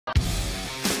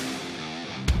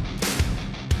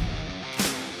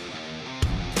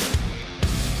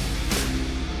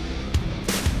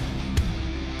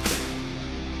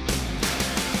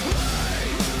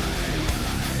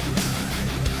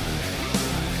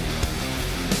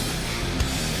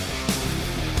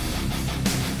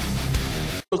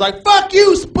was like, fuck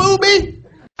you, Spooby!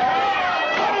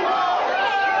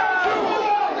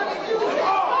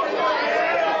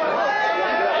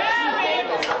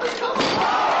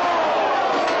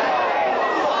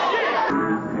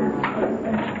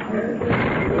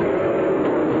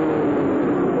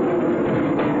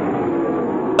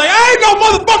 Like, I ain't no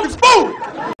motherfucking Spooby!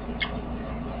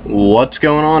 What's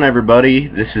going on, everybody?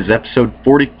 This is episode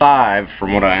 45,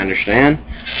 from what I understand.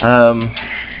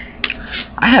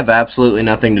 I have absolutely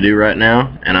nothing to do right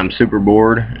now, and I'm super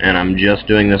bored, and I'm just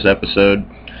doing this episode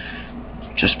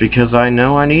just because I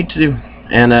know I need to.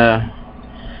 And,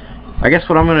 I guess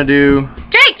what I'm gonna do...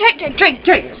 Jake!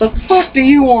 What the fuck do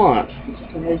you want?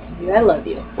 I love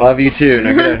you. Love you too.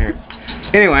 Now get out of here.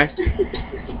 Anyway.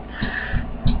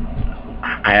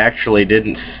 I actually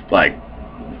didn't, like,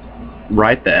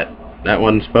 write that. That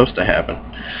wasn't supposed to happen.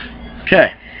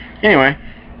 Okay. Anyway.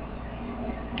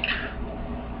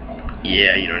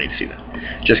 Yeah, you don't need to see that.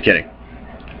 Just kidding.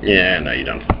 Yeah, no, you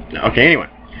don't. No. Okay, anyway.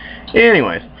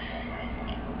 Anyways.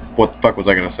 What the fuck was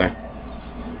I gonna say?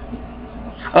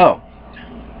 Oh.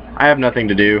 I have nothing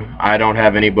to do. I don't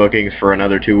have any bookings for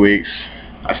another 2 weeks.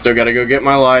 I still gotta go get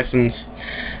my license.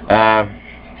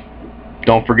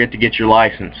 Don't forget to get your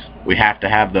license. We have to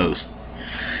have those.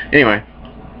 Anyway.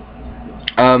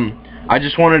 I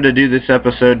just wanted to do this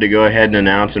episode to go ahead and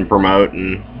announce and promote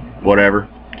and whatever.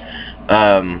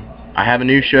 I have a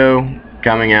new show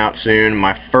coming out soon.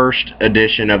 My first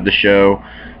edition of the show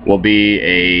will be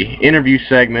a interview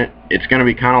segment. It's going to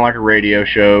be kind of like a radio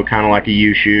show, kind of like a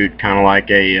U-shoot, kind of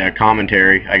like a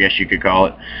commentary, I guess you could call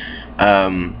it.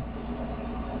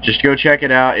 Just go check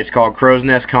it out. It's called Crow's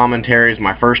Nest Commentaries.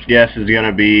 My first guest is going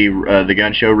to be the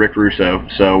Gun Show Rick Russo,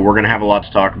 so we're going to have a lot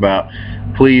to talk about.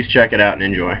 Please check it out and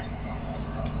enjoy.